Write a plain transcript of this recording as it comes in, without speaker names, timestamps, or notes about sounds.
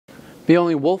The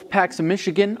only wolf packs in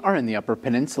Michigan are in the Upper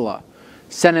Peninsula.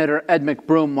 Senator Ed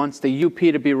McBroom wants the UP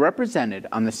to be represented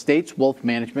on the state's Wolf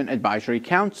Management Advisory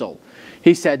Council.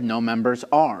 He said no members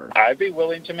are. I'd be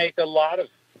willing to make a lot of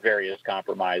various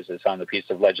compromises on the piece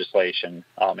of legislation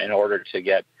in order to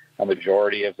get a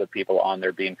majority of the people on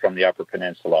there being from the Upper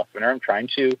Peninsula. I'm trying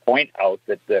to point out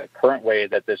that the current way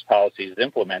that this policy is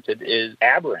implemented is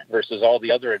aberrant versus all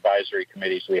the other advisory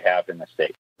committees we have in the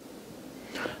state.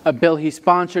 A bill he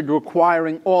sponsored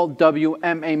requiring all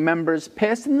WMA members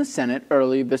passed in the Senate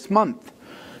early this month.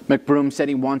 McBroom said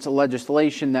he wants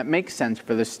legislation that makes sense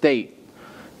for the state.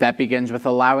 That begins with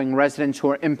allowing residents who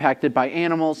are impacted by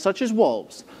animals such as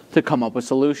wolves to come up with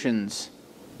solutions.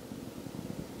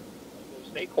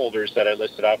 Stakeholders that I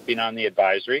listed off being on the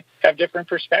advisory have different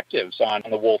perspectives on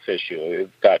the wolf issue.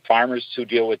 You've got farmers who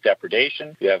deal with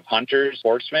depredation. You have hunters,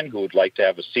 sportsmen who would like to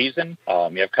have a season.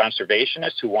 You have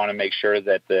conservationists who want to make sure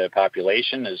that the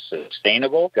population is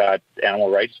sustainable. You've got animal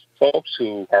rights folks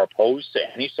who are opposed to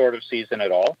any sort of season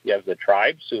at all. You have the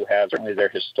tribes who have certainly their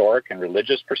historic and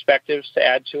religious perspectives to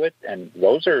add to it, and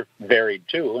those are varied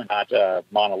too and not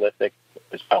monolithic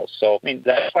as well. So,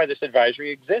 that's why this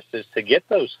advisory exists, is to get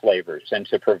those flavors and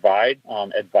to provide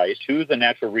advice to the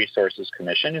Natural Resources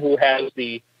Commission, who has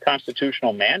the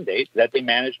constitutional mandate that they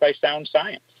manage by sound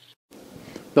science.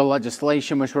 The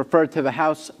legislation was referred to the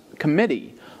House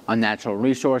Committee on Natural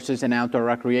Resources and Outdoor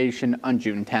Recreation on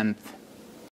June 10th.